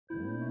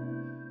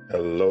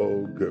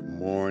Hello, good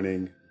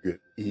morning, good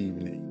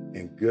evening,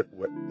 and good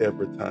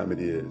whatever time it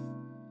is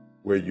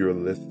where you're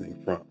listening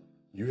from.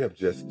 You have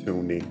just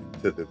tuned in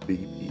to the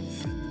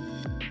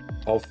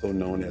BPC, also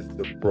known as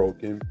the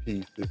Broken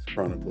Pieces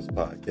Chronicles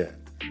podcast,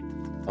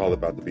 all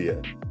about the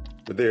BS.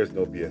 But there's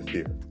no BS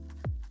here.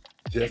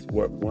 Just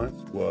what once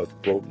was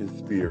broken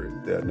spirits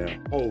that are now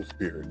whole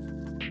spirits,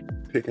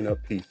 picking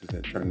up pieces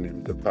and turning them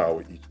into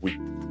power each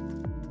week.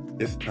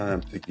 It's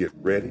time to get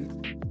ready,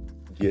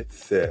 get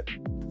set,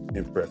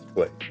 and press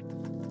play.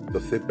 So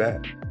sit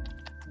back,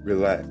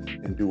 relax,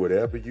 and do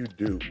whatever you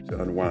do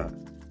to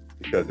unwind,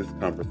 because it's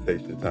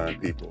conversation time,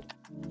 people.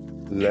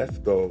 Let's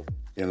go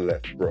and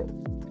let's grow,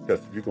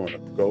 because if you're going to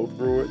go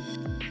through it,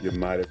 you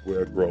might as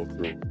well grow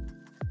through it.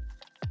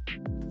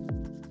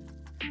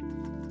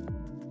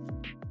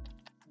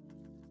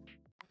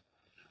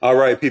 All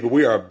right, people,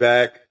 we are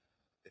back.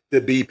 The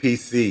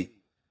BPC,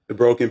 the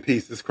Broken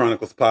Pieces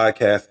Chronicles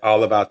podcast,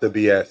 all about the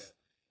BS.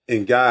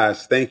 And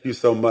guys, thank you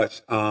so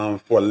much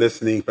for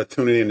listening, for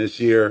tuning in this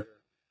year.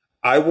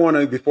 I want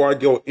to, before I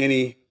go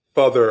any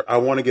further, I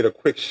want to get a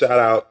quick shout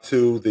out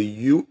to the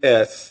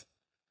U.S.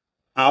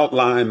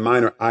 outlying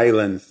minor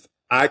islands.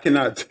 I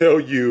cannot tell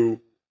you,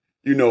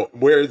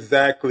 where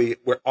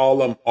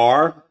all of them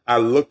are. I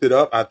looked it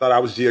up. I thought I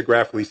was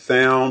geographically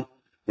sound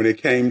when it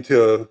came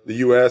to the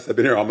U.S. I've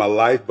been here all my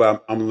life,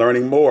 but I'm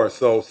learning more.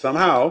 So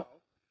somehow,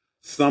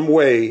 some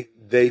way,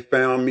 they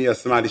found me or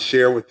somebody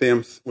shared with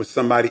them, with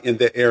somebody in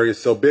that area.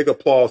 So big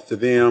applause to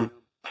them.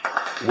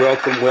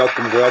 Welcome,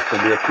 welcome,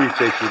 welcome. We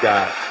appreciate you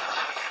guys.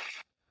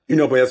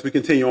 But as we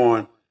continue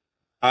on,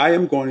 I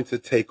am going to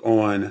take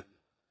on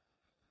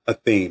a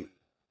theme.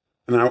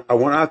 And I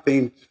want our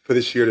theme for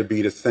this year to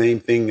be the same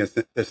thing as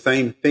the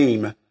same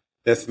theme.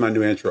 That's my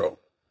new intro.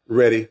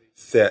 Ready,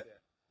 set,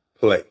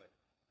 play.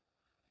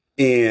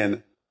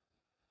 And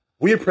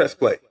we press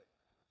play.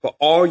 For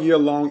all year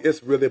long,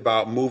 it's really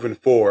about moving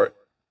forward.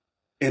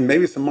 And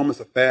maybe some moments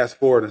of fast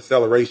forward and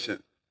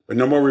acceleration, but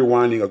no more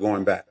rewinding or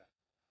going back.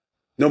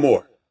 No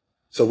more.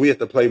 So we at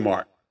the play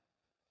mark.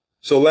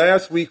 So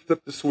last week,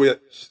 Flip the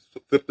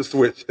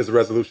Switch is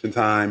resolution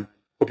time.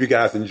 Hope you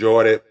guys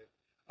enjoyed it.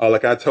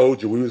 Like I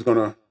told you, we was going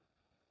to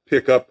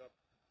pick up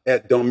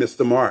at Don't Miss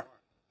the Mark.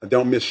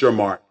 Don't miss your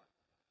mark.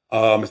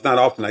 It's not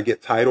often I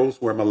get titles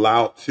where I'm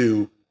allowed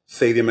to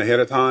say them ahead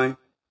of time,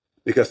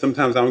 because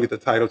sometimes I don't get the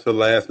title till the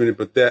last minute.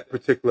 But that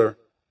particular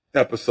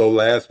episode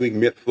last week,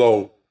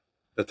 mid-flow,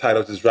 the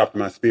title just dropped in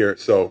my spirit.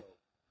 So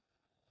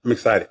I'm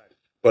excited.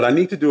 But I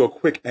need to do a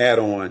quick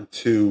add-on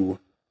to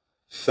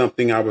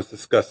something I was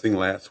discussing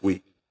last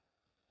week.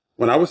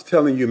 When I was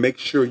telling you, make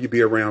sure you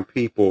be around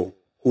people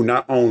who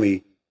not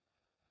only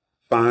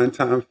find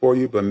time for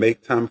you, but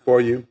make time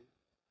for you,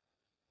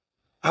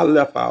 I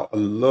left out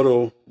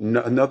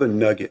another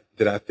nugget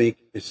that I think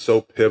is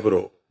so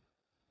pivotal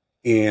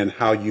in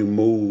how you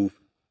move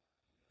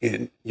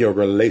in your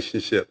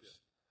relationships.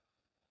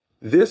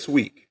 This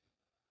week,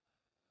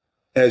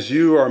 as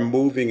you are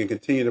moving and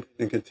continuing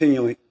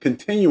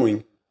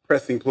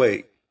pressing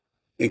play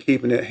and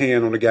keeping that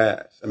hand on the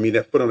gas,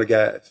 that foot on the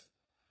gas,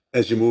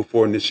 as you move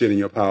forward in this shit in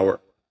your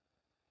power,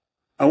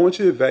 I want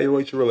you to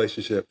evaluate your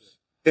relationships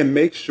and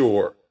make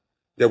sure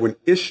that when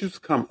issues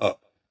come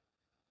up,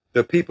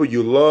 the people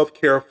you love,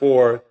 care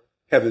for,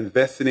 have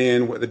invested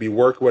in, whether it be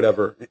work,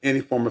 whatever, in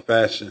any form or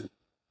fashion,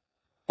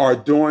 are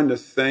doing the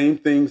same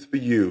things for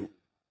you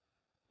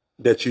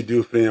that you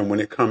do for them when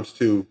it comes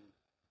to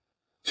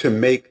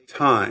make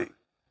time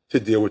to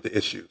deal with the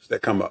issues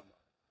that come up.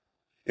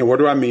 And what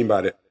do I mean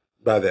by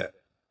that?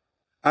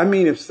 I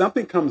mean, if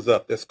something comes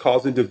up that's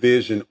causing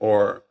division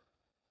or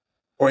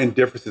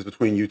indifferences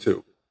between you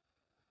two,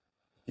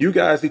 you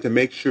guys need to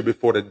make sure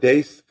before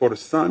the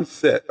sun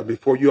set, or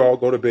before you all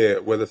go to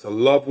bed, whether it's a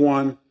loved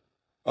one,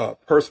 a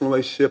personal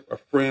relationship, a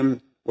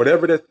friend,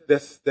 whatever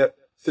that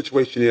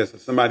situation is, or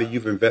somebody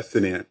you've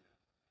invested in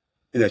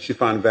and that you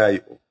find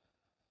valuable,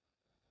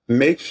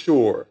 make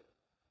sure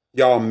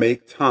y'all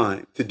make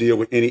time to deal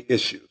with any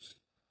issues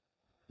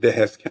that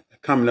has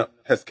come up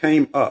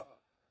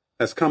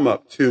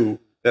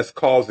that's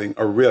causing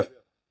a rift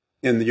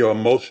in your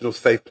emotional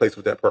safe place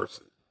with that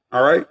person.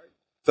 All right?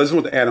 So I just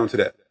want to add on to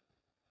that.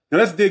 Now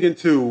let's dig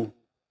into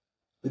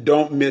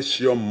Don't Miss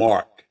Your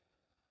Mark.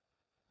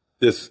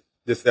 This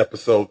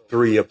episode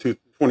 3 of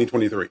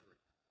 2023.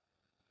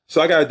 So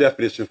I got a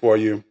definition for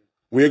you.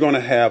 We're going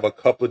to have a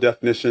couple of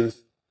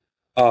definitions.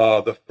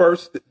 The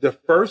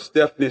first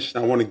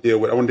definition I want to deal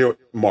with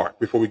Mark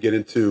before we get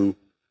into,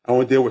 I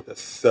want to deal with the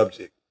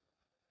subject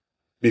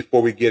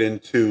before we get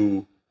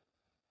into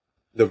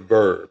the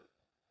verb.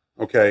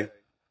 Okay.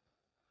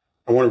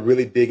 I want to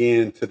really dig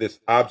into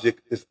this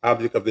object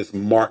of this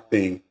mark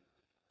thing,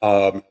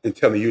 and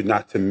telling you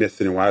not to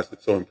miss it and why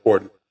it's so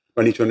important.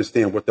 But I need you to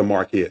understand what the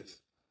mark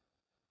is.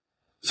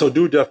 So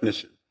do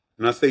definition.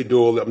 When I say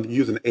dual, I'm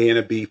using A and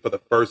a B for the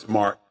first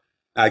mark.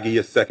 I'll give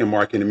you a second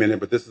mark in a minute,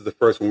 but this is the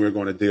first one we're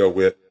going to deal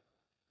with.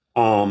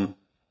 So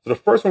the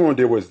first one we're going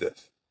to deal with is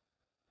this.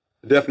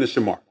 The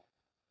definition mark.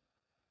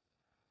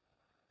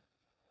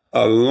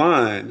 A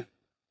line,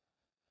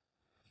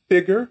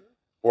 figure,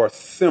 or a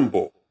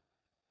symbol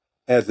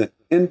as an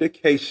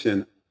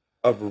indication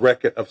of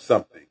record of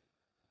something.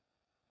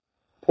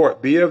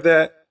 Part B of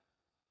that,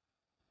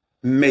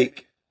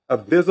 make a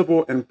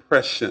visible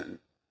impression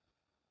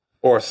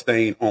or a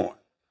stain on.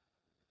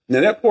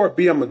 Now that part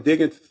B, I'm going to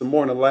dig into some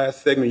more in the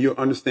last segment. You'll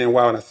understand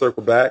why when I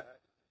circle back.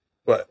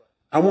 But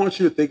I want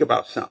you to think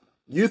about something.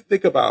 You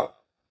think about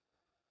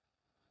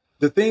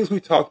the things we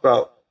talked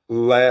about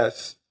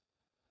last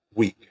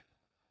week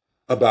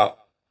about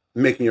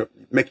making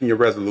your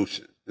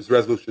resolution. It's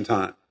resolution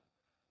time.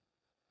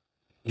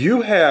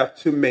 You have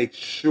to make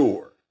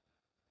sure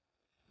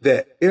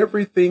that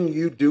everything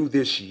you do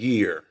this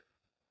year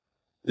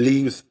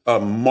leaves a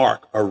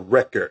mark, a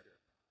record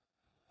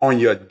on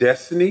your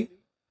destiny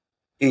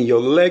and your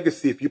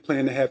legacy. If you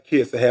plan to have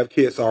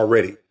kids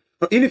already.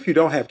 But even if you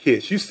don't have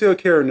kids, you still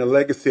carry the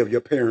legacy of your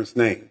parents'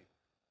 name.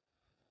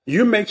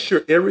 You make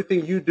sure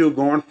everything you do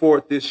going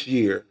forward this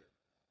year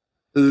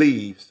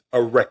leaves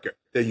a record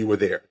that you were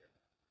there.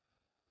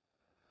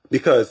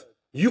 Because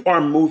you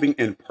are moving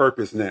in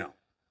purpose now.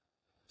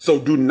 So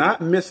do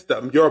not miss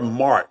your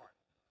mark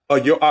or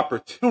your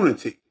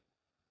opportunity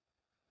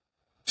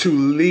to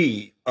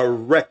leave a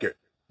record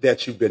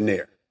that you've been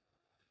there.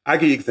 I'll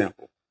give you an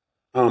example.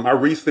 I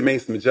recently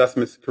made some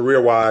adjustments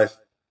career-wise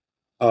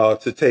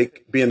to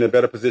be in a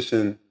better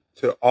position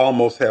to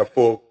almost have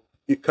full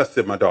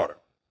custody of my daughter.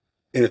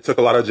 And it took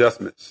a lot of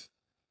adjustments.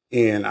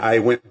 And I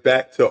went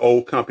back to an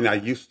old company I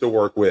used to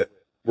work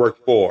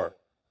for,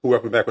 who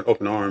welcomed me back with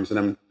open arms. And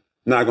I'm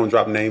not going to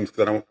drop names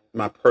because I don't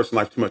my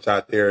personal life too much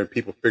out there, and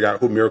people figure out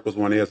who Miracles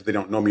One is if they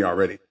don't know me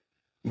already.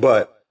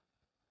 But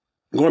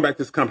going back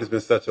to this company has been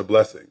such a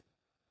blessing.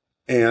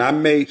 And I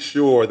made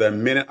sure the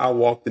minute I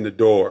walked in the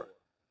door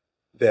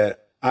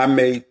that I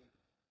made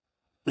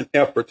an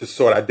effort to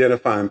sort of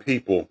identifying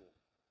people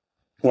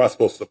who I'm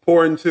supposed to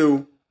pour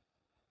into,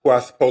 who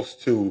I'm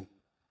supposed to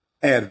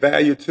add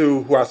value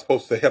to, who I'm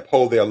supposed to help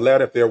hold their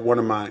ladder if they're one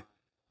of my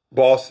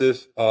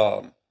bosses.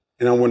 And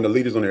I'm one of the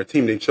leaders on their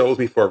team. They chose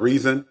me for a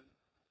reason.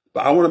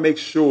 But I want to make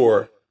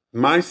sure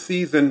my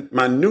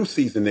new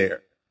season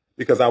there,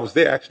 because I was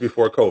there actually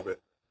before COVID,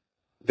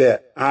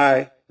 that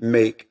I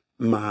make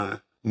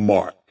my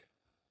mark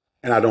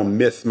and I don't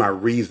miss my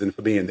reason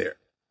for being there.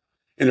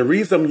 And the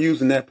reason I'm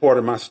using that part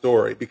of my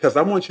story, because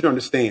I want you to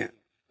understand,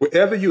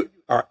 wherever you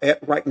are at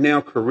right now,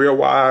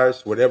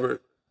 career-wise,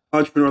 whatever,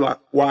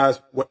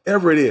 entrepreneur-wise,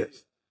 whatever it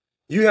is,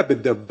 you have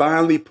been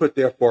divinely put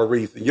there for a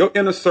reason. Your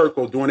inner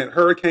circle during that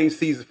hurricane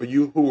season for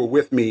you who were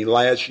with me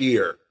last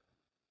year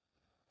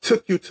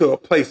took you to a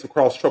place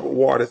across troubled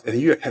waters, and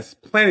you has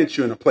planted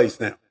you in a place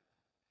now.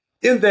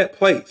 In that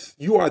place,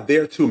 you are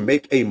there to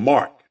make a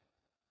mark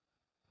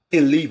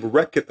and leave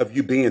record of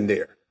you being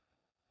there.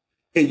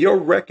 And your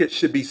record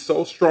should be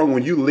so strong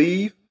when you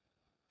leave,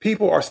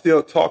 people are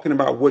still talking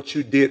about what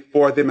you did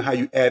for them and how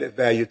you added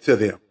value to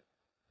them.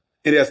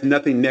 And there's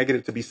nothing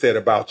negative to be said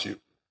about you.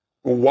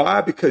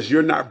 Why? Because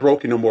you're not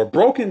broken no more.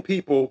 Broken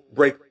people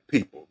break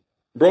people.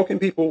 Broken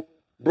people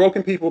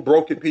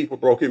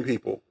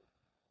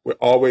will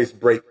always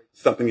break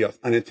something else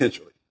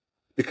unintentionally.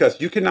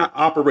 Because you cannot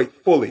operate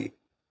fully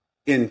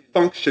and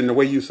function the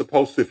way you're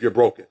supposed to if you're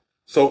broken.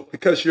 So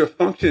because you're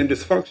functioning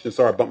dysfunction,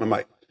 sorry, I bumped my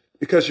mic.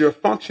 Because you're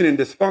functioning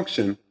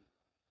dysfunction,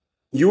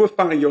 you will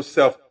find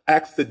yourself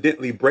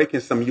accidentally breaking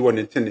something you weren't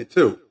intended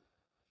to.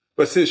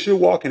 But since you're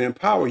walking in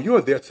power,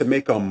 you're there to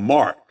make a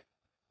mark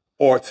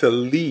or to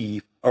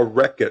leave a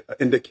record, an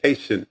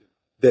indication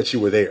that you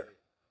were there.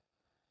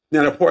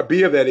 Now, the part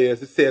B of that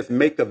is, it says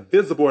make a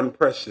visible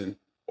impression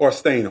or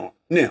stain on.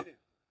 Now,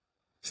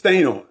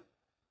 stain on.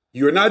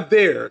 You're not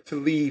there to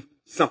leave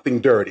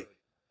something dirty.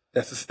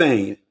 That's a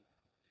stain.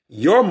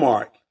 Your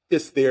mark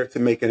is there to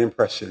make an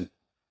impression.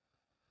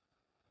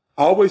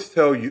 I always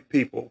tell you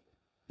people,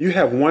 you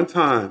have one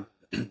time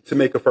to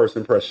make a first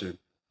impression.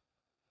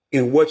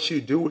 And what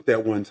you do with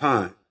that one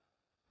time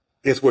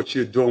is what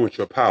you're doing with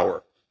your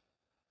power.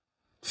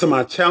 So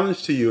my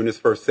challenge to you in this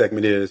first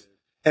segment is,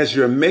 as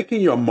you're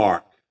making your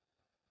mark,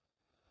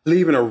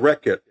 leaving a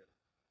record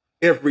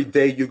every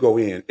day you go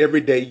in,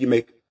 every day you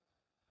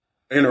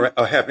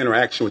have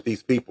interaction with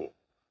these people,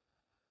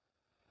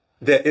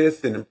 that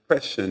is an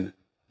impression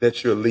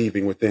that you're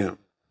leaving with them.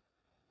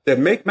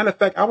 Matter of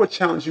fact, I would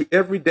challenge you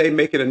every day,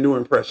 make it a new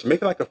impression.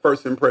 Make it like a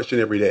first impression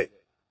every day.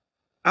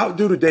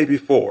 Outdo the day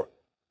before.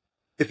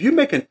 If you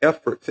make an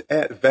effort to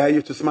add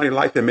value to somebody's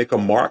life and make a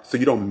mark so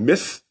you don't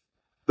miss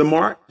the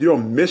mark, you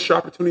don't miss your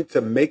opportunity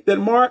to make that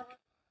mark,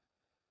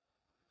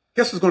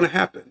 guess what's going to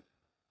happen?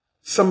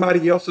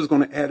 Somebody else is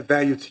going to add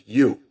value to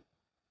you.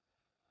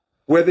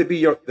 Whether it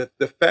be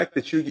the fact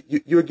that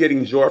you're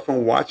getting joy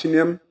from watching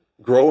them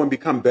grow and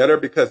become better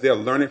because they're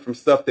learning from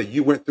stuff that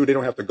you went through they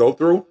don't have to go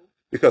through,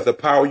 because the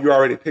power you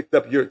already picked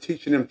up, you're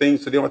teaching them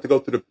things so they don't have to go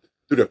through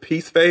the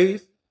peace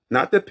phase.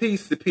 Not the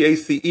peace, the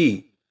PACE,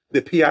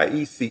 the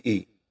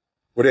PIECE,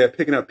 where they're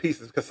picking up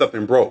pieces because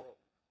something broke.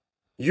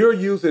 You're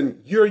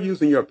using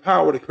your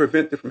power to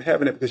prevent them from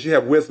having it because you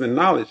have wisdom and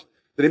knowledge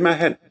that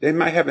they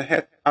might haven't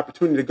had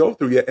opportunity to go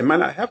through yet and might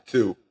not have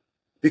to,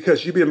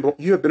 because you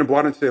have been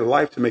brought into their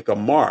life to make a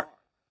mark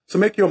So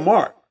make your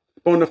mark.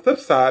 But on the flip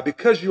side,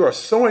 because you are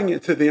sowing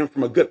into them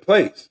from a good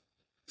place,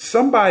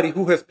 somebody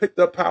who has picked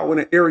up power in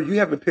an area you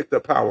haven't picked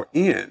up power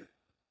in.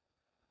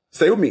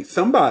 Say with me,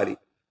 somebody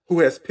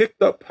who has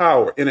picked up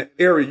power in an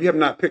area you have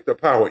not picked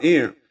up power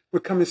in will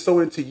come and sow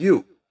into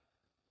you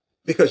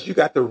because you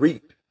got to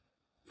reap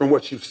from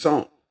what you've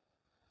sown.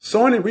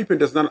 Sowing and reaping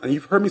does not, and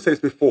you've heard me say this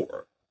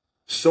before,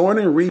 sowing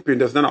and reaping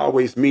does not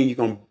always mean you're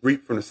going to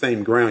reap from the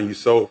same ground you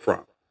sowed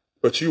from,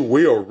 but you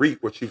will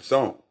reap what you've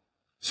sown.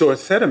 So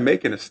instead of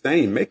making a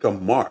stain, make a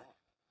mark,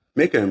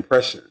 make an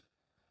impression.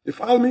 You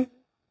follow me?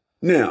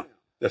 Now,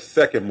 the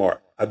second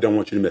mark I don't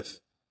want you to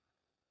miss.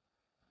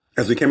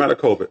 As we came out of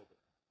COVID,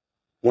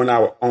 one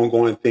of our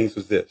ongoing things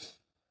was this.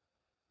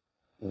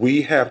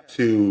 We have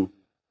to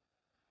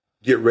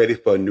get ready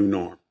for a new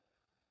norm.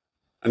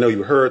 I know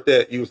you heard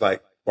that. You was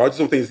like, well, I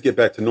just want things to get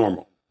back to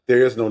normal.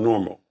 There is no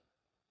normal.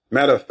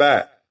 Matter of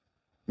fact,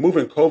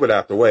 moving COVID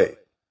out the way,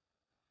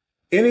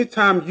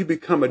 anytime you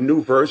become a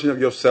new version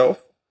of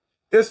yourself,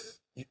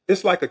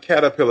 it's like a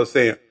caterpillar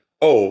saying,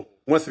 oh,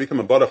 once I become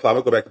a butterfly,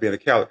 I'll go back to being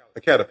a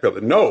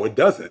caterpillar. No, it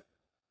doesn't.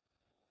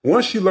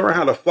 Once you learn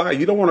how to fly,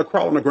 you don't want to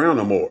crawl on the ground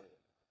no more.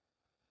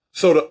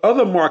 So the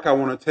other mark I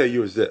want to tell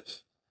you is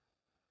this.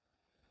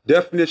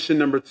 Definition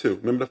number 2.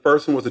 Remember, the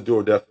first one was a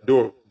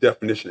dual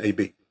definition,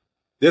 AB.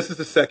 This is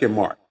the second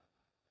mark.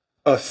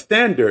 A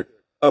standard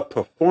of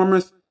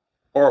performance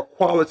or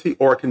quality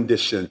or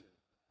condition.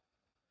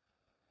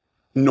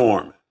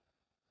 Norm.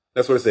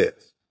 That's what it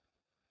says.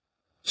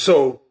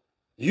 So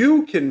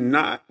you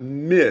cannot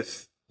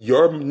miss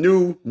your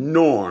new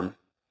norm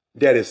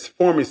that is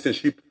forming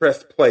since you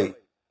pressed play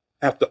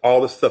after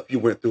all the stuff you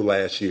went through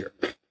last year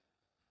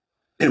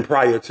and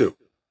prior to.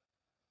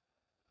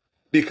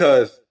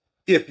 Because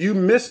if you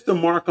missed the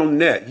mark on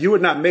that, you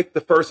would not make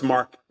the first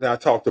mark that I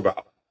talked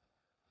about.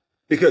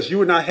 Because you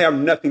would not have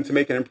nothing to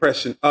make an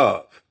impression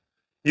of.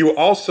 You will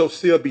also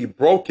still be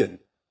broken,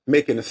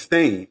 making a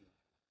stain.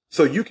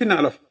 So you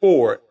cannot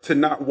afford to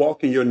not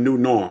walk in your new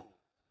norm.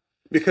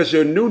 Because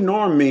your new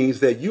norm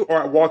means that you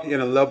are walking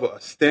in a level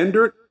of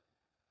standard.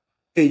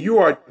 And you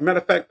are, matter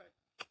of fact,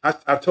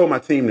 I've told my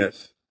team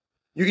this.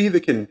 You either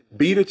can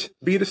beat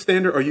a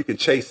standard or you can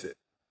chase it.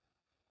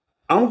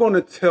 I'm going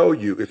to tell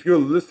you, if you're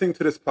listening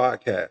to this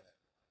podcast,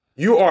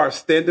 you are a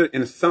standard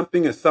in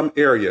something, in some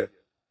area,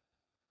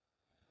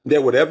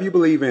 that whatever you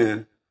believe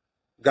in,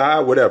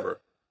 God,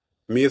 whatever,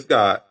 me is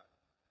God,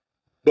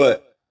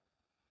 but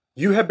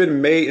you have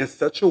been made in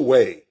such a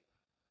way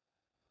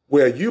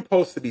where you're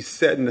supposed to be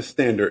setting the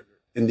standard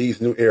in these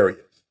new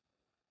areas.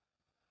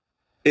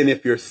 And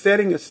if you're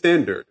setting a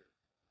standard,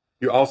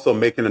 you're also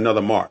making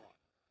another mark.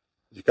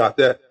 You got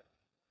that?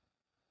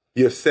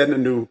 You're setting a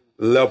new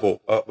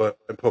level of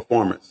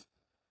performance.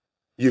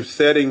 You're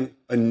setting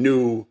a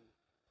new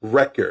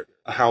record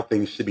of how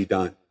things should be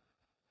done.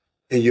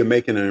 And you're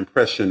making an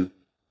impression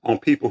on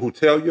people who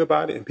tell you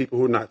about it and people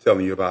who are not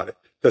telling you about it,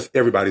 because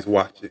everybody's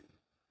watching.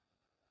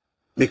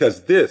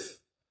 Because this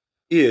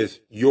is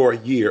your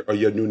year or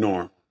your new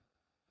norm.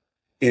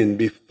 And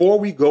before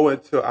we go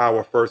into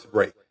our first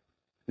break,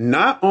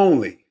 not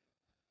only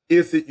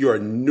is it your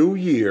new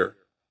year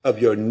of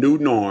your new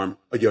norm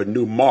or your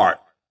new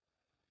mark,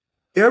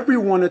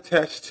 everyone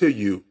attached to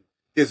you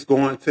is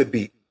going to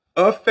be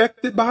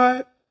affected by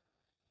it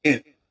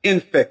and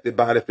infected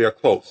by it if they're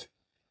close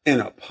in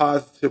a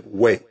positive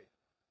way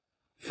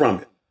from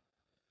it.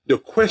 The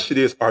question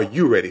is, are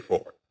you ready for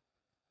it?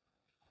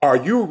 Are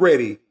you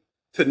ready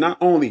to not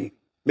only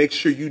make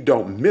sure you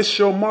don't miss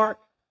your mark,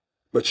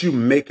 but you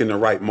making the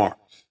right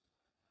marks?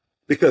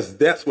 Because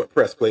that's what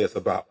Press Play is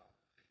about.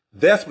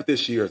 That's what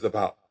this year is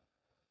about.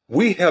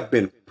 We have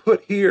been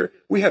put here.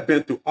 We have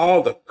been through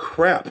all the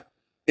crap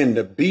and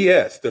the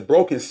BS, the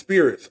broken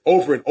spirits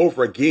over and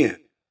over again.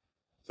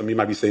 Some of you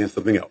might be saying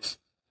something else.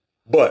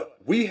 But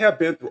we have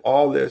been through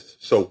all this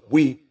so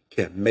we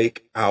can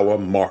make our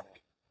mark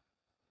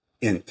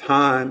in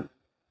time,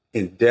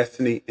 in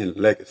destiny, in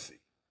legacy.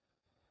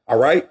 All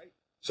right?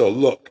 So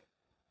look,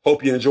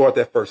 hope you enjoyed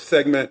that first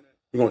segment.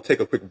 We're going to take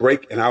a quick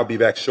break, and I'll be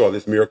back shortly.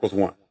 It's Miracles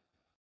One.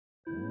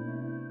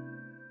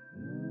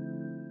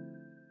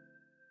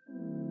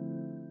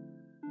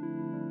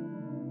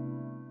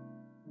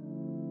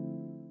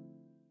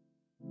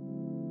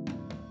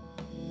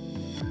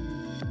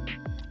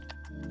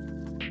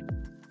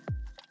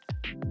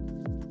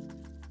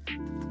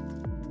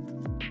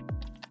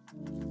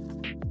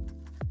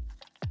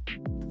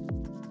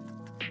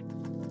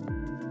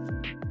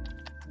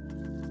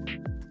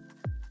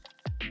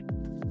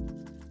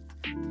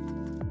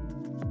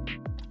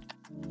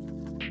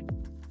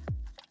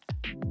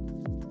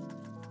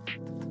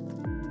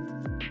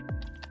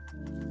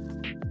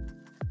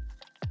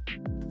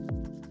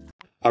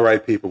 All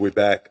right, people, we're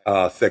back.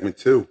 Segment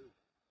 2.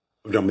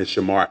 Don't miss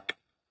your mark.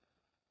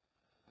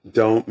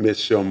 Don't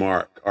miss your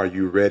mark. Are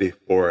you ready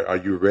for it? Are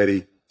you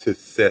ready to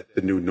set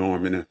the new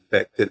norm and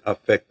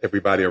affect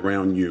everybody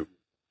around you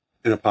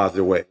in a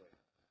positive way?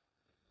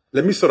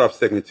 Let me start off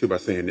segment 2 by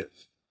saying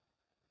this.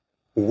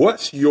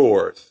 What's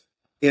yours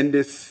in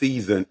this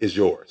season is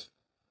yours.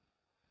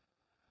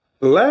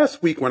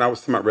 last week when I was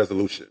talking about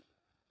resolution,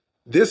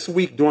 this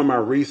week doing my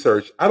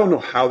research, I don't know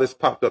how this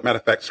popped up. Matter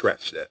of fact,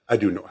 scratch that. I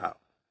do know how.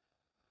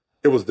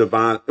 It was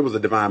divine. It was a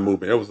divine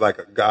movement. It was like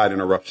a God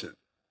interruption.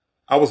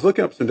 I was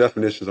looking up some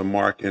definitions of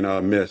mark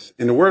and miss,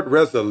 and the word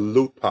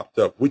resolute popped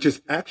up, which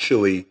is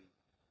actually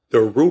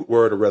the root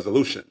word of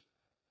resolution.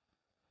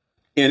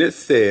 And it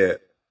said,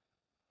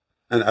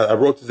 and I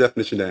wrote this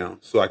definition down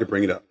so I could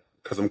bring it up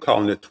because I'm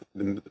calling it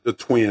the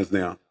twins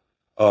now,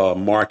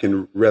 mark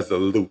and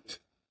resolute.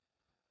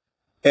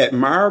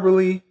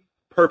 Admirably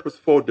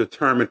purposeful,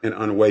 determined, and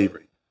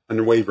unwavering.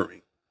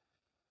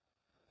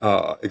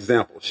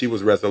 Example, she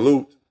was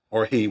resolute,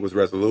 or he was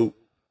resolute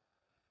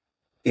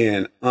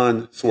and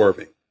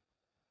unswerving.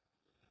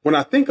 When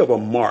I think of a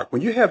mark,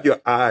 when you have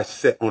your eyes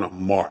set on a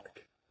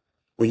mark,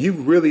 when you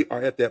really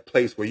are at that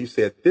place where you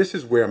said, this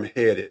is where I'm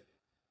headed,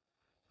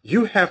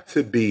 you have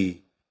to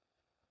be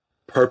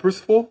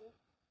purposeful,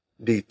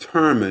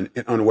 determined,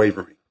 and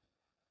unwavering.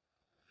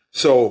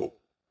 So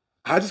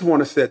I just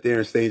want to sit there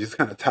and say, just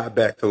kind of tie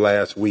back to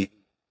last week.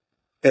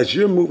 As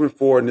you're moving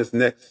forward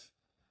in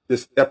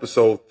this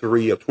episode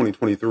 3 of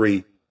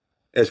 2023,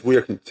 as we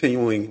are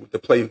continuing with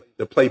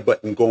the play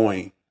button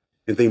going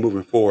and things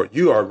moving forward,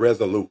 you are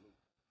resolute.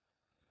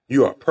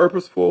 You are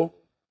purposeful.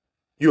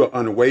 You are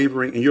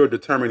unwavering, and you're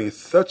determined in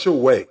such a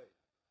way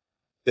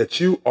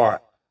that you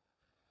are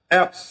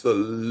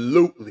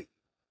absolutely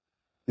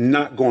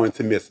not going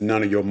to miss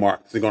none of your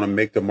marks. You're going to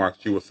make the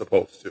marks you were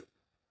supposed to.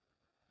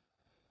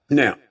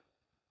 Now,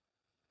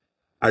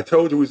 I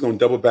told you we was going to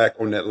double back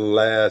on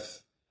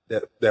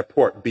that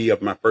part B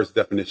of my first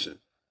definition.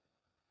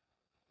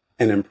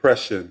 An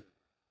impression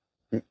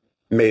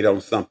made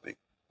on something.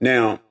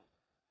 Now,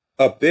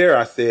 up there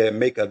I said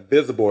make a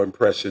visible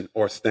impression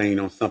or stain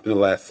on something in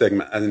the last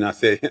segment. And then I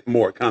said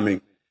more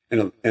coming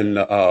in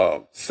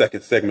the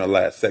second segment,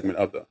 last segment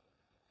of the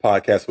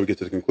podcast before we get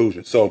to the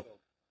conclusion. So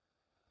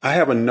I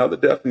have another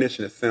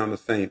definition that sounds the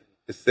same.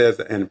 It says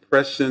an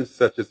impression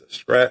such as a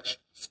scratch,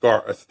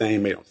 scar, or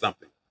stain made on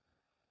something.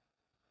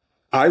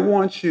 I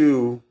want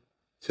you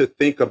to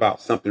think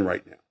about something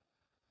right now.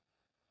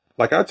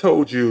 Like I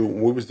told you,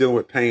 when we was dealing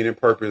with pain and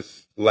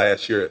purpose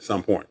last year at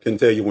some point, couldn't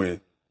tell you when.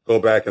 Go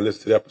back and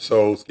listen to the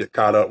episodes, get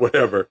caught up,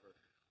 whatever.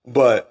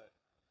 But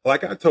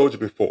like I told you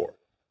before,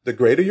 the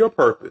greater your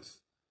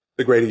purpose,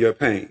 the greater your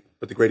pain.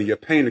 But the greater your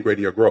pain, the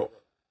greater your growth.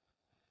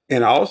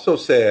 And I also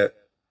said,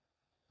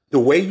 the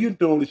way you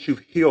know that you've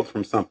healed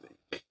from something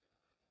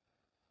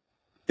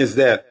is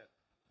that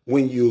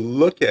when you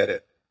look at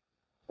it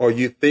or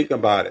you think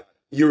about it,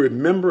 you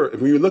remember,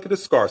 when you look at the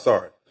scar,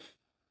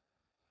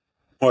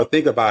 or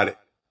think about it,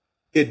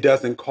 it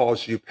doesn't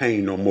cause you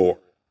pain no more.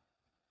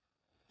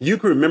 You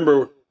can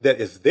remember that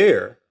it's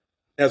there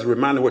as a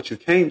reminder of what you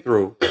came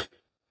through,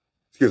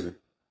 excuse me,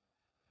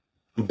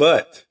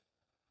 but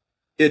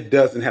it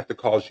doesn't have to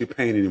cause you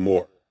pain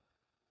anymore.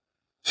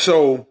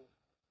 So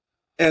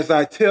as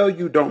I tell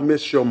you, don't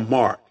miss your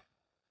mark,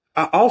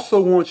 I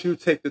also want you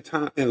to take the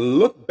time and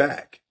look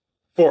back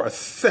for a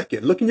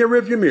second. Look in your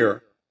rearview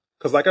mirror,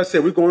 because like I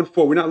said, we're going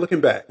forward. We're not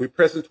looking back. We're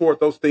pressing toward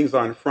those things that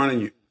are in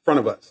front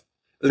of us,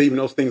 leaving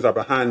those things are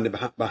behind.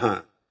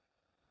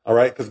 All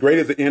right, because great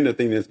is the end of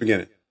the thing that's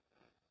beginning.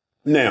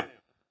 Now,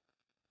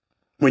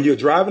 when you're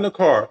driving a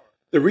car,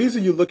 the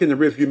reason you look in the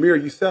rearview mirror,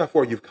 you see how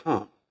far you've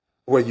come,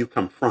 where you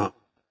come from.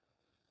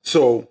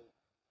 So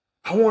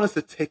I want us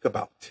to take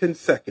about 10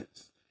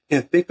 seconds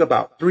and think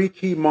about 3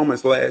 key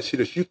moments last year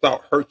that you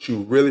thought hurt you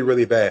really,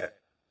 really bad.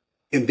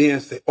 And then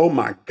say, oh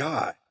my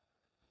God,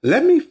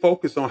 let me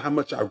focus on how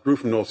much I grew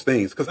from those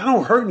things, because I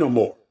don't hurt no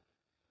more.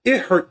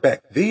 It hurt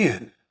back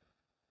then,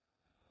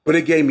 but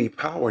it gave me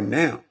power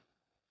now.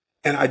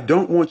 And I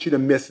don't want you to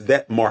miss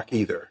that mark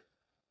either.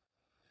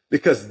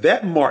 Because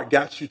that mark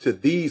got you to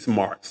these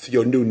marks, to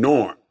your new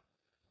norm,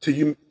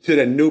 to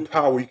that new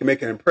power where you can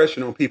make an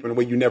impression on people in a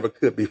way you never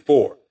could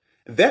before.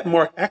 That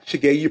mark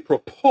actually gave you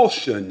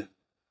propulsion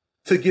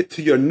to get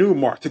to your new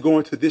mark, to go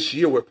into this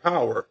year with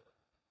power.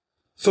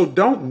 So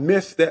don't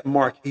miss that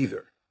mark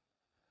either.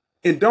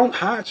 And don't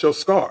hide your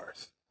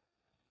scars.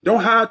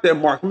 Don't hide that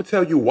mark. I'm going to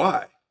tell you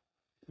why.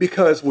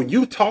 Because when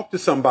you talk to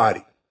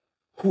somebody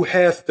who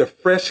has the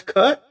fresh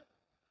cut,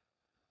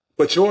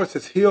 but yours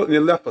is healed and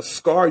it left a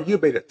scar, you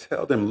better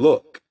tell them,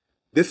 look,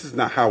 this is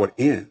not how it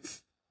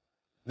ends.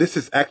 This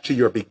is actually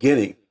your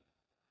beginning.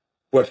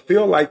 What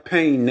feel like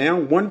pain now,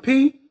 1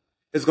 P,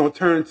 is going to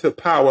turn to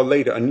power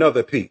later,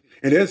 another P.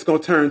 And then it's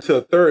going to turn to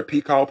a 3rd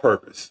P called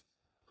purpose.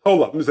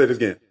 Hold up, let me say this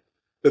again.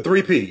 The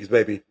 3 Ps,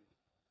 baby.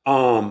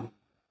 I'm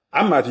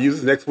about to use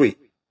this next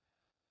week.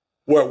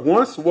 What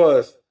once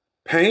was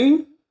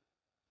pain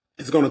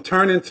is going to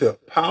turn into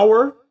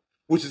power,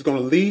 which is going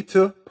to lead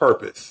to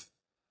purpose.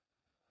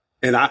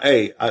 And I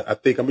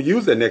think I'm gonna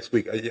use that next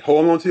week.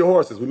 Hold on to your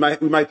horses. We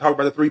might talk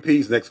about the 3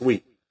 Ps next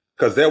week,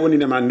 because that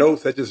wasn't in my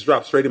notes. That just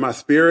dropped straight in my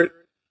spirit.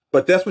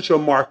 But that's what your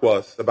mark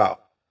was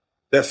about.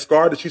 That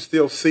scar that you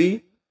still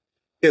see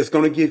is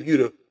going to give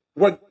you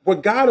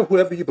what God or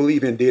whoever you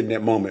believe in did in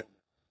that moment.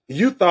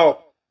 You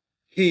thought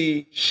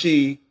he,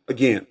 she,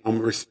 again, I'm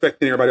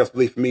respecting everybody else's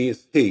belief. For me,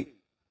 it's he.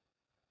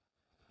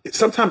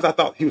 Sometimes I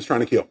thought he was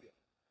trying to kill me.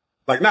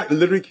 Like, not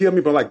literally kill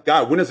me, but like,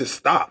 God, when does it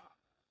stop?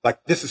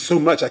 Like, this is so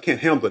much, I can't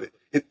handle it.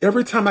 And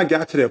every time I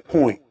got to that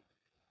point,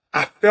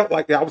 I felt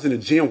like I was in the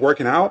gym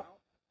working out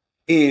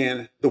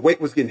and the weight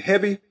was getting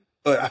heavy.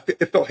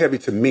 It felt heavy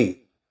to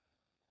me.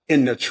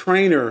 And the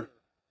trainer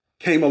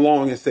came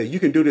along and said, you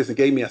can do this, and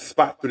gave me a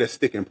spot through that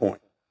sticking point.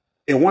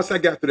 And once I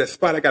got through that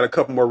spot, I got a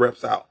couple more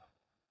reps out.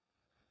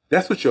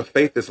 That's what your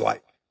faith is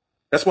like.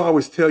 That's why I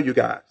always tell you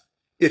guys,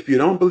 if you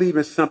don't believe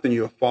in something,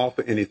 you'll fall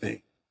for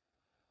anything.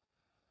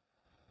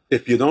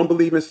 If you don't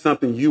believe in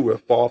something, you will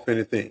fall for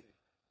anything.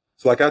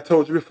 So like I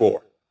told you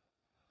before,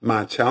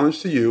 my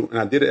challenge to you, and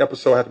I did an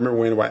episode, I have to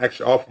remember when, where I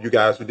actually offered you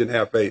guys who didn't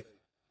have faith,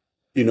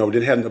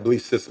 didn't have a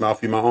belief system, I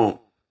offer you my own.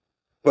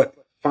 But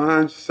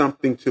find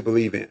something to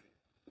believe in,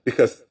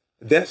 because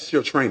that's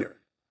your trainer.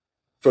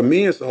 For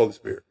me, it's the Holy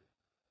Spirit.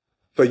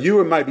 For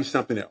you, it might be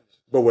something else.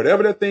 But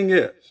whatever that thing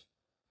is,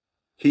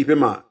 keep in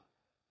mind,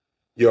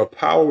 your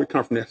power will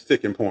come from that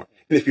sticking point.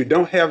 And if you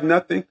don't have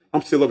nothing,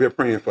 I'm still over here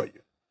praying for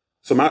you.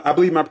 So I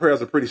believe my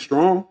prayers are pretty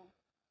strong.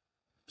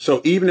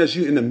 So even as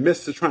you in the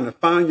midst of trying to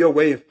find your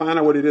way and find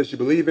out what it is you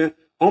believe in,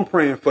 I'm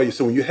praying for you.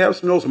 So when you have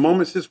some of those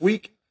moments this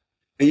week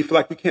and you feel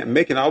like you can't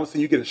make it, all of a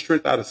sudden you get a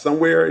strength out of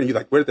somewhere and you're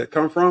like, where did that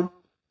come from?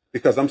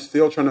 Because I'm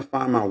still trying to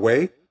find my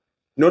way.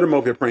 Know that I'm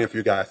over here praying for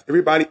you guys.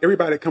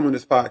 Everybody come on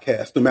this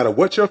podcast, no matter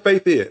what your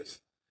faith is,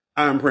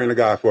 I'm praying to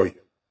God for you.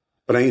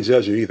 But I ain't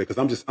judge you either, because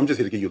I'm just here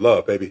to give you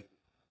love, baby.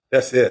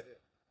 That's it.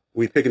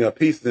 We picking up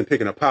pieces and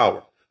picking up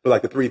power. But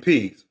like the 3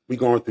 Ps, we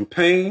going through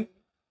pain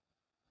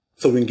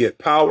so we can get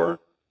power,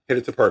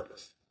 headed to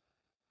purpose.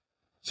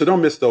 So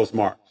don't miss those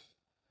marks.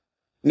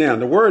 Now,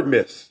 the word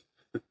miss.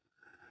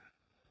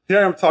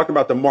 Here I'm talking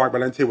about the mark,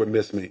 but I didn't tell you what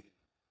miss means.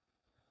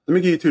 Let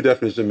me give you 2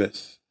 definitions of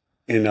miss.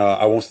 And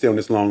I won't stay on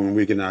this long when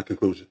we get to our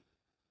conclusion.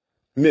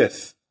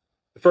 Miss,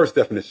 the first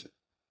definition,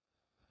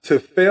 to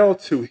fail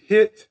to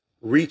hit,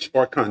 reach,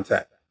 or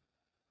contact.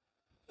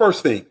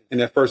 First thing in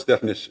that first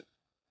definition,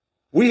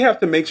 we have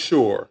to make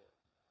sure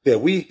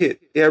that we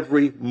hit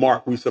every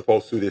mark we're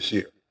supposed to this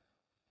year.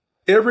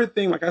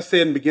 Everything, like I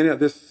said in the beginning of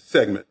this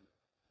segment,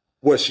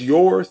 what's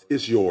yours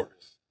is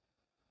yours.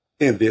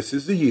 And this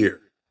is the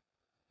year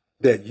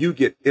that you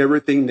get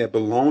everything that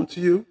belonged to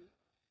you,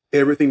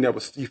 everything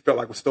that you felt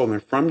like was stolen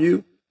from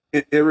you,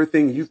 and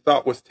everything you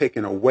thought was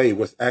taken away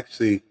was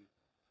actually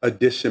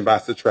addition by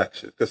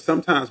subtraction. Because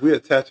sometimes we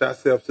attach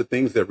ourselves to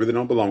things that really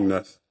don't belong to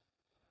us.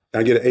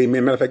 Can I get an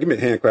amen? Matter of fact, give me a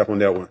hand clap on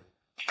that one.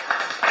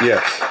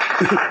 Yes.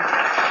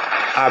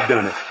 I've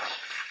done it.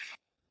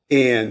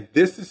 And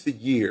this is the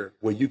year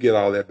where you get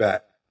all that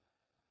back,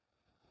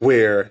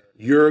 where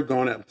you're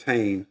going to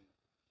obtain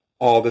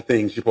all the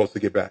things you're supposed to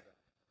get back,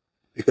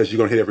 because you're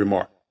going to hit every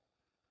mark.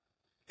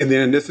 And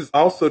then this is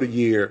also the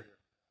year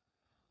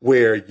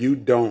where you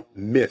don't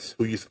miss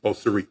who you're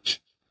supposed to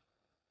reach.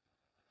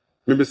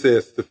 Remember, it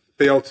says to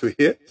fail to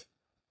hit.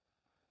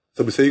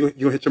 So we say you're going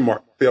to hit your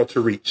mark, fail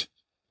to reach.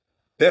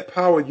 That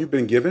power you've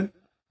been given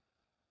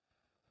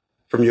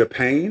from your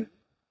pain,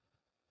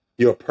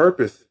 your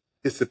purpose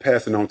is to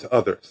pass it on to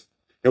others.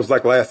 It was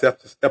like last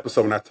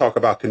episode when I talk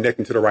about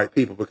connecting to the right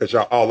people, because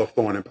y'all all are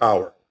flowing in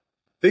power.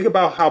 Think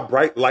about how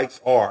bright lights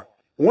are.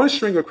 One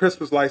string of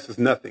Christmas lights is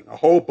nothing. A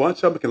whole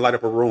bunch of them can light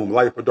up a room,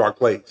 light up a dark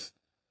place.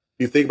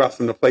 You think about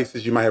some of the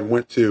places you might have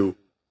went to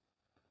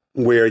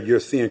where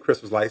you're seeing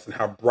Christmas lights and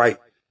how bright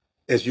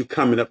as you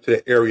coming up to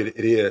the area that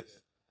it is.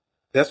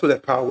 That's what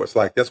that power is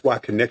like. That's why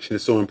connection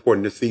is so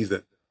important this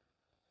season.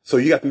 So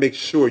you got to make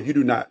sure you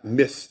do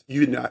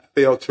not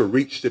fail to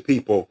reach the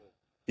people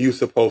you're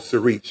supposed to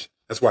reach.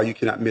 That's why you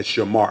cannot miss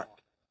your mark.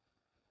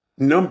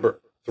 Number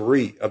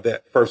 3 of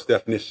that first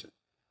definition,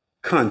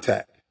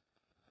 contact.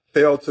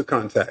 Fail to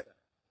contact.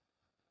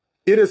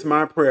 It is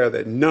my prayer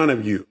that none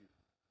of you,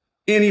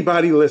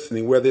 anybody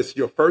listening, whether it's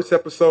your first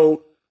episode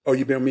or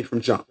you've been with me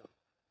from jump,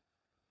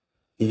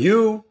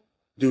 you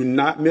do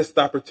not miss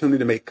the opportunity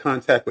to make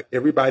contact with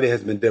everybody that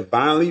has been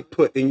divinely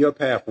put in your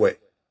pathway.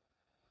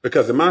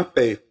 Because in my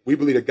faith, we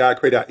believe that God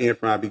created our end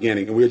from our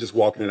beginning, and we're just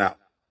walking it out.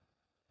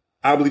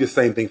 I believe the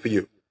same thing for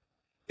you.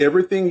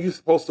 Everything you're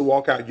supposed to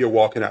walk out, you're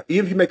walking out.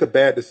 Even if you make a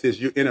bad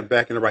decision, you're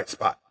back in the right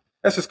spot.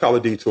 That's just called a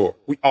detour.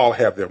 We all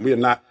have them.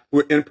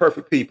 We're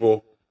imperfect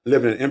people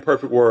living in an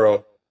imperfect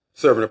world,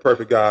 serving a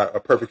perfect God, a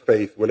perfect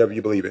faith, whatever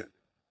you believe in.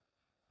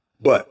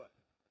 But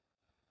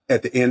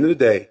at the end of the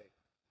day,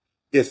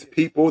 it's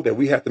people that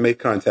we have to make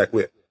contact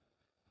with.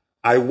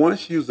 I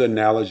once used an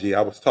analogy.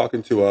 I was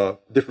talking to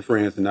different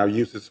friends, and I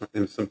use this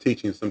in some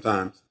teachings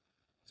sometimes,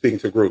 speaking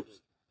to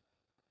groups.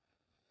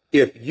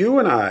 If you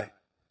and I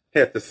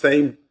had the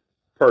same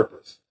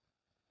purpose,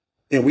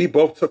 and we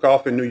both took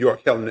off in New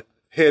York,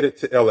 headed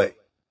to L.A.,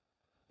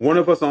 one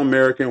of us on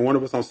American, one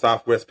of us on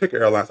Southwest, pick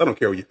airlines. I don't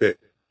care what you pick.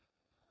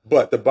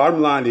 But the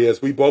bottom line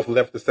is we both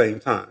left at the same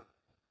time.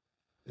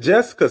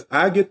 Just because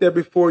I get there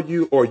before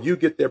you or you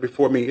get there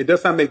before me, it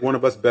does not make one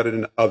of us better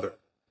than the other.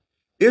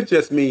 It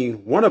just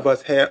means one of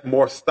us had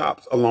more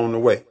stops along the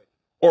way,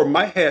 or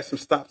might have some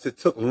stops that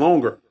took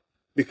longer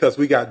because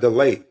we got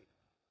delayed,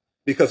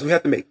 because we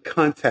had to make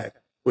contact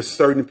with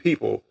certain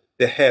people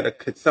that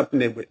had something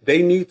that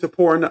they need to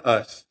pour into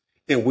us,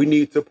 and we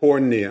need to pour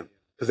in them,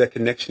 because that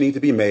connection needs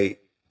to be made.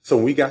 So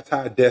when we got to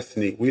our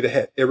destiny, we'd have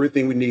had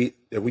everything we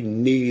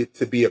needed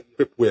to be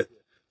equipped with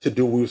to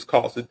do what we was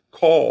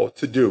called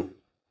to do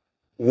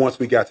once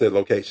we got to the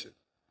location,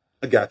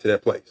 or got to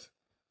that place.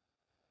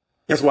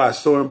 That's why it's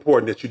so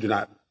important that you do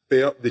not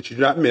fail, that you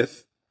do not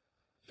miss,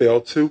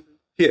 fail to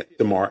hit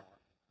the mark.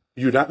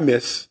 You do not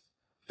miss,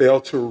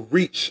 fail to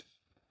reach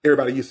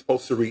everybody you're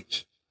supposed to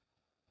reach.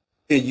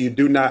 And you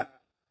do not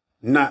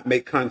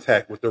make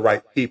contact with the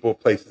right people,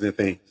 places, and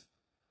things.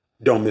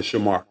 Don't miss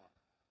your mark.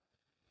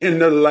 And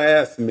the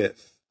last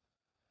miss,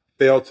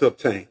 fail to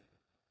obtain.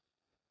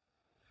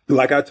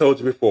 Like I told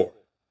you before,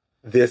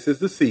 this is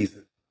the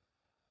season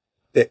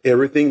that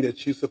everything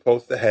that you're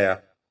supposed to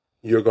have,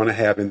 you're going to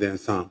have, and then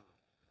some.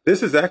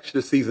 This is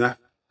actually the season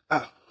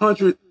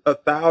 100,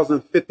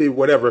 1,000, 50,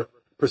 whatever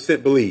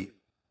 % believe.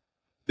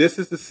 This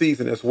is the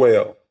season as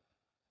well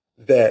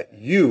that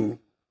you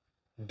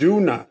do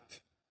not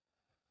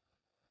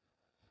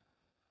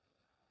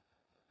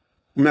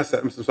mess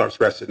up. I'm sorry,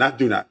 scratch it. Not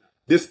do not.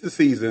 This is the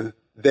season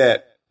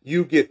that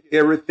you get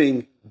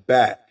everything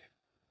back,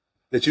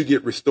 that you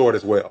get restored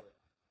as well.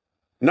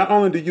 Not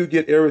only do you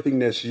get everything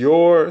that's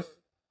yours,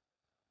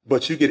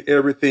 but you get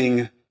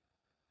everything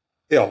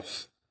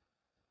else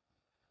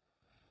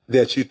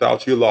that you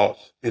thought you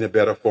lost in a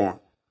better form.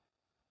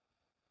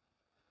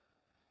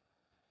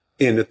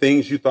 And the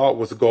things you thought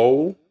was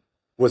gold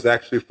was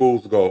actually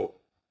fool's gold.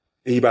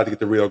 And you're about to get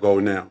the real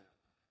gold now.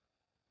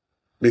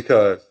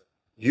 Because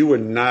you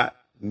would not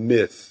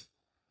miss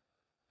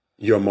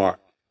your mark.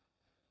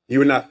 You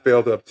would not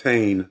fail to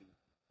obtain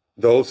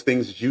those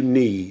things you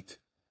need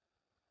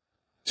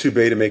to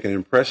be able to make an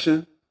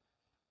impression,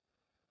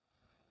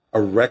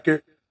 a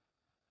record,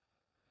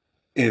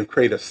 and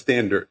create a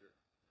standard,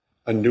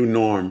 a new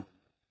norm,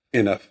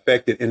 and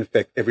affect and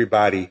infect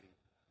everybody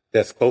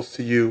that's close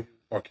to you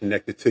or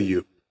connected to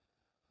you.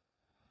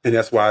 And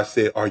that's why I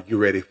said, are you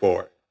ready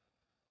for it?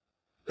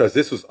 Because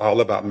this was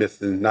all about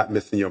not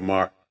missing your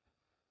mark.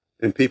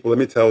 And people, let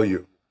me tell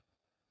you,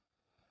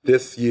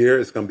 this year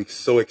is going to be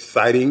so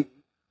exciting.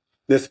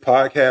 This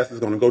podcast is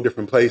going to go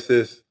different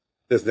places.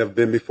 There's never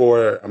been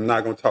before. I'm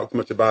not going to talk too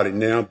much about it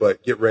now,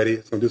 but get ready.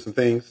 It's going to do some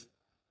things.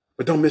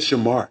 But don't miss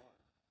your mark.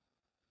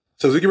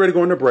 So as we get ready to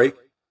go on the break,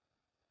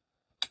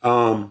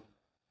 I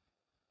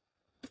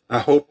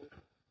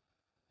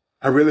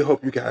really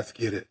hope you guys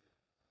get it.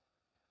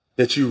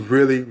 That you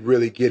really,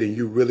 really get it.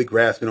 You really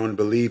grasping on and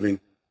believing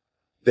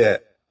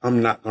that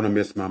I'm not going to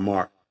miss my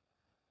mark.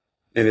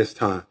 And it's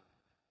time.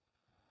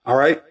 All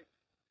right.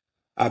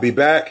 I'll be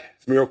back.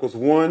 It's Miracles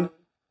One.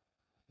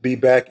 Be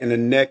back in the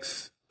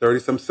next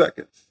 30-some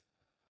seconds.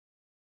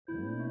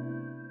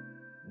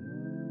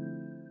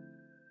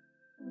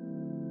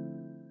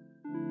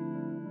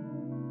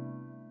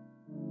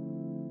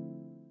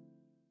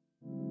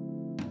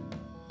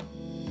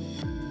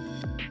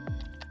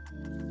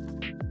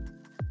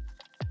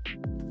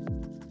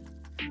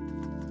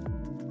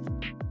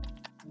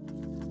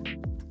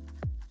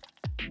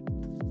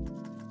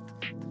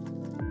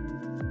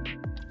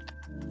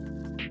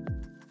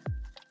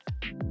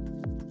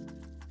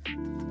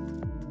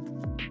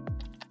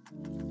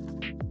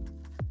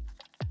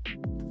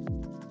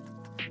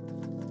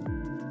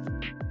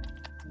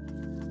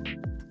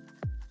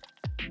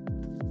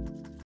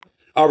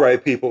 All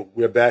right, people,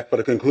 we're back for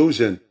the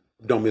conclusion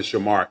of Don't Miss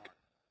Your Mark.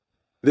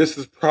 This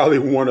is probably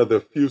one of the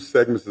few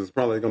segments that's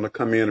probably going to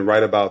come in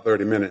right about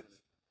 30 minutes.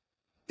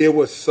 It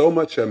was so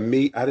much of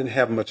meat. I didn't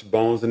have much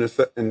bones in this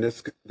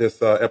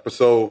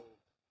episode.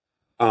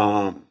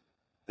 And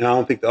I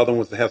don't think the other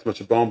ones have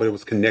much bone, but it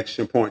was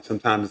connection points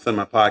sometimes in some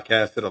of my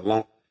podcasts that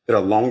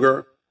are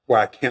longer, where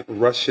I can't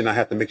rush and I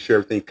have to make sure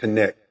everything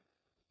connect.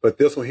 But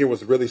this one here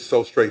was really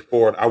so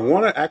straightforward. I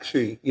want to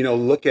actually,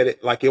 look at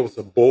it like it was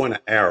a bow and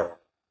an arrow.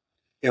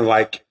 And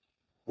like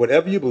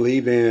whatever you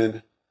believe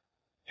in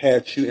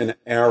had you in an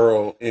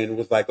arrow and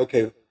was like,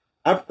 okay,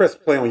 I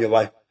pressed play on your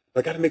life,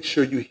 but I got to make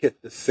sure you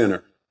hit the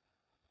center.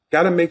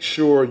 Got to make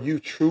sure you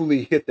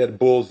truly hit that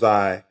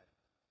bullseye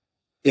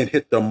and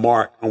hit the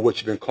mark on what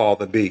you've been called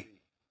to be.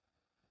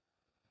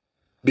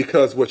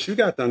 Because what you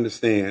got to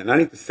understand, and I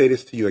need to say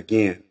this to you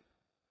again,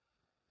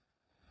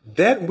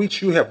 that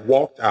which you have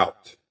walked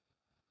out,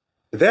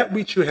 that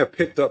which you have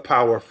picked up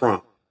power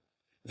from,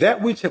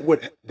 that which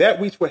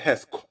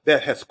has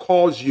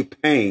caused you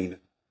pain,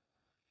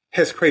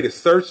 has created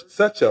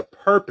such a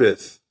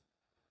purpose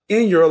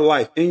in your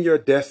life, in your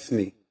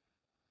destiny,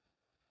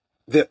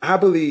 that I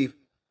believe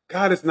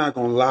God is not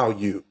going to allow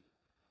you,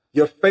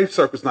 your faith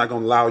circle is not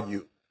going to allow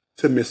you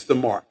to miss the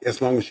mark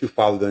as long as you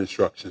follow the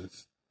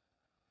instructions.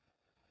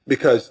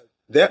 Because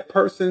that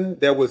person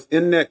that was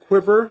in that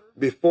quiver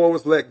before it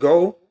was let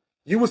go,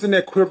 you was in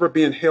that quiver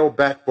being held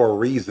back for a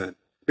reason,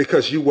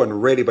 because you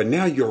wasn't ready, but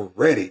now you're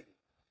ready.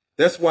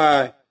 That's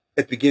why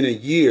at the beginning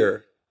of the year,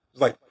 it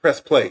was like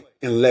press play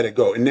and let it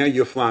go. And now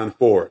you're flying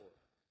forward.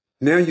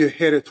 Now you're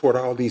headed toward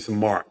all these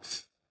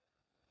marks.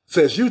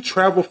 So as you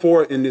travel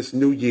forward in this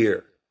new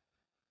year,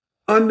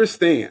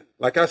 Understand,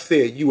 like I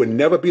said, you would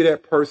never be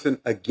that person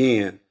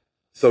again.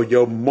 So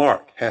your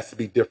mark has to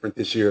be different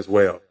this year as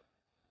well.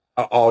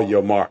 All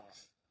your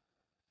marks.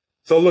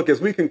 So look,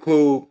 as we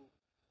conclude,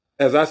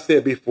 as I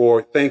said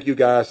before, thank you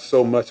guys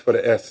so much for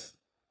the S,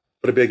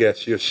 for the big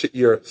S.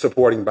 You're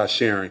supporting by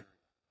sharing.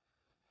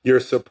 You're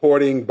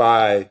supporting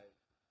by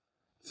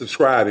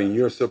subscribing.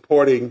 You're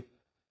supporting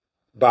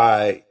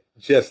by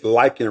just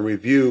liking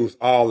reviews,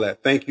 all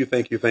that. Thank you,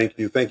 thank you, thank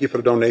you. Thank you for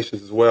the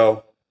donations as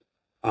well.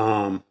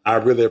 I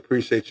really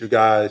appreciate you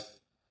guys.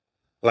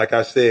 Like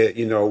I said,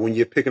 when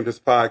you're picking up this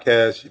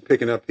podcast, you're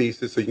picking up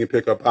pieces so you can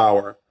pick up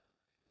power.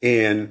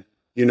 And,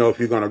 if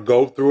you're going to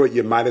go through it,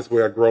 you might as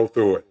well grow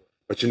through it.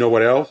 But you know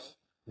what else?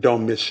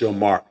 Don't miss your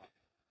mark.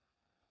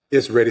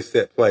 It's ready,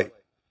 set, play.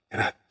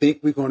 And I think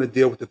we're going to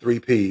deal with the 3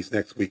 Ps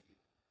next week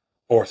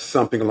or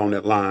something along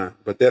that line.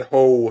 But that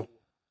whole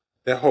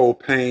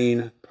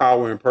pain,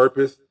 power, and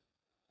purpose,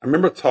 I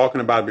remember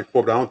talking about it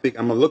before, but I don't think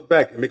I'm going to look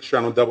back and make sure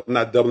I'm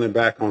not doubling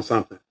back on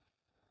something.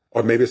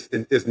 Or maybe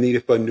it's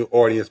needed for a new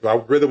audience. But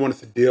I really want us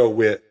to deal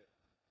with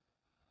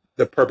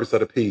the purpose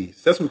of the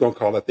Ps. That's what we're going to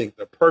call it, I think,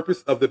 the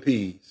purpose of the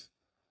Ps.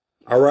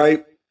 All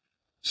right.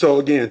 So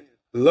again,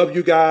 love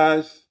you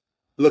guys.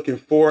 Looking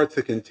forward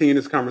to continue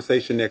this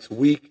conversation next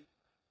week.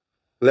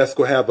 Let's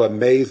go have an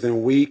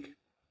amazing week.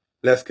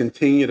 Let's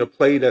continue to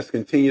play. Let's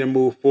continue to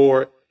move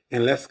forward.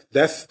 And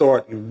let's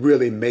start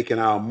really making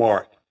our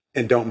mark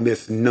and don't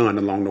miss none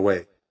along the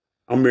way.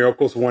 I'm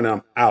Miracles when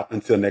I'm out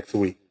until next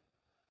week.